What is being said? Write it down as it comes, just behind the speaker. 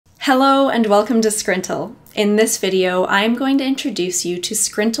Hello and welcome to Scrintal. In this video, I'm going to introduce you to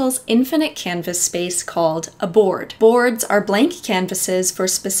Scrintal's infinite canvas space called a board. Boards are blank canvases for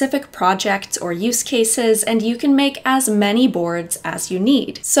specific projects or use cases, and you can make as many boards as you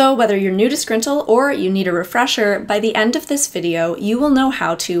need. So whether you're new to Scrintal or you need a refresher, by the end of this video, you will know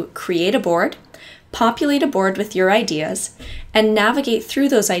how to create a board, populate a board with your ideas, and navigate through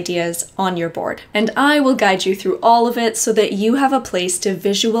those ideas on your board. And I will guide you through all of it so that you have a place to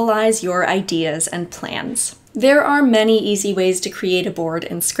visualize your ideas and plans. There are many easy ways to create a board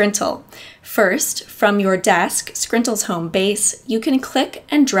in Scrintal. First, from your desk, Scrintal's home base, you can click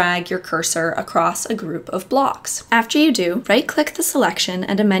and drag your cursor across a group of blocks. After you do, right-click the selection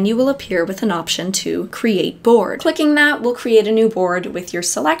and a menu will appear with an option to Create Board. Clicking that will create a new board with your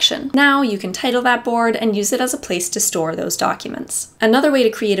selection. Now you can title that board and use it as a place to store those documents. Another way to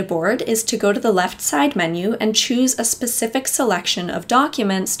create a board is to go to the left side menu and choose a specific selection of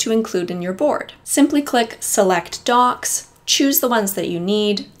documents to include in your board. Simply click Select Docs, choose the ones that you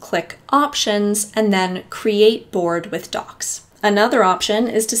need, click Options, and then Create Board with Docs. Another option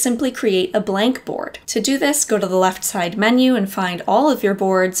is to simply create a blank board. To do this, go to the left side menu and find all of your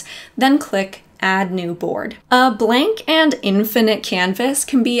boards, then click Add New Board. A blank and infinite canvas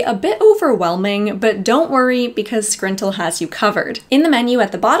can be a bit overwhelming, but don't worry because Scrintal has you covered. In the menu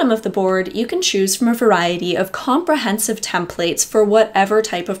at the bottom of the board, you can choose from a variety of comprehensive templates for whatever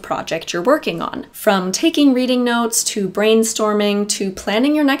type of project you're working on, from taking reading notes to brainstorming to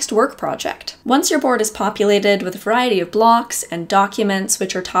planning your next work project. Once your board is populated with a variety of blocks and documents,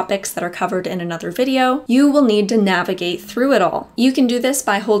 which are topics that are covered in another video, you will need to navigate through it all. You can do this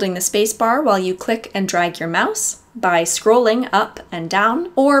by holding the spacebar while you click and drag your mouse, by scrolling up and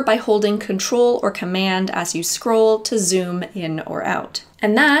down, or by holding Control or Command as you scroll to zoom in or out.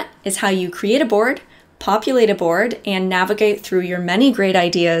 And that is how you create a board, populate a board, and navigate through your many great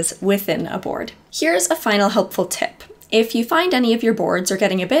ideas within a board. Here's a final helpful tip. If you find any of your boards are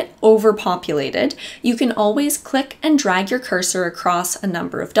getting a bit overpopulated, you can always click and drag your cursor across a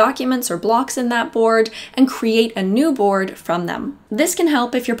number of documents or blocks in that board and create a new board from them. This can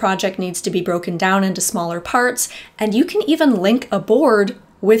help if your project needs to be broken down into smaller parts, and you can even link a board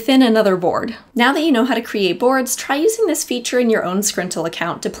within another board. Now that you know how to create boards, try using this feature in your own Scrintal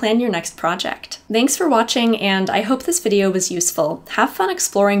account to plan your next project. Thanks for watching, and I hope this video was useful. Have fun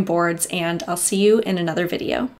exploring boards, and I'll see you in another video.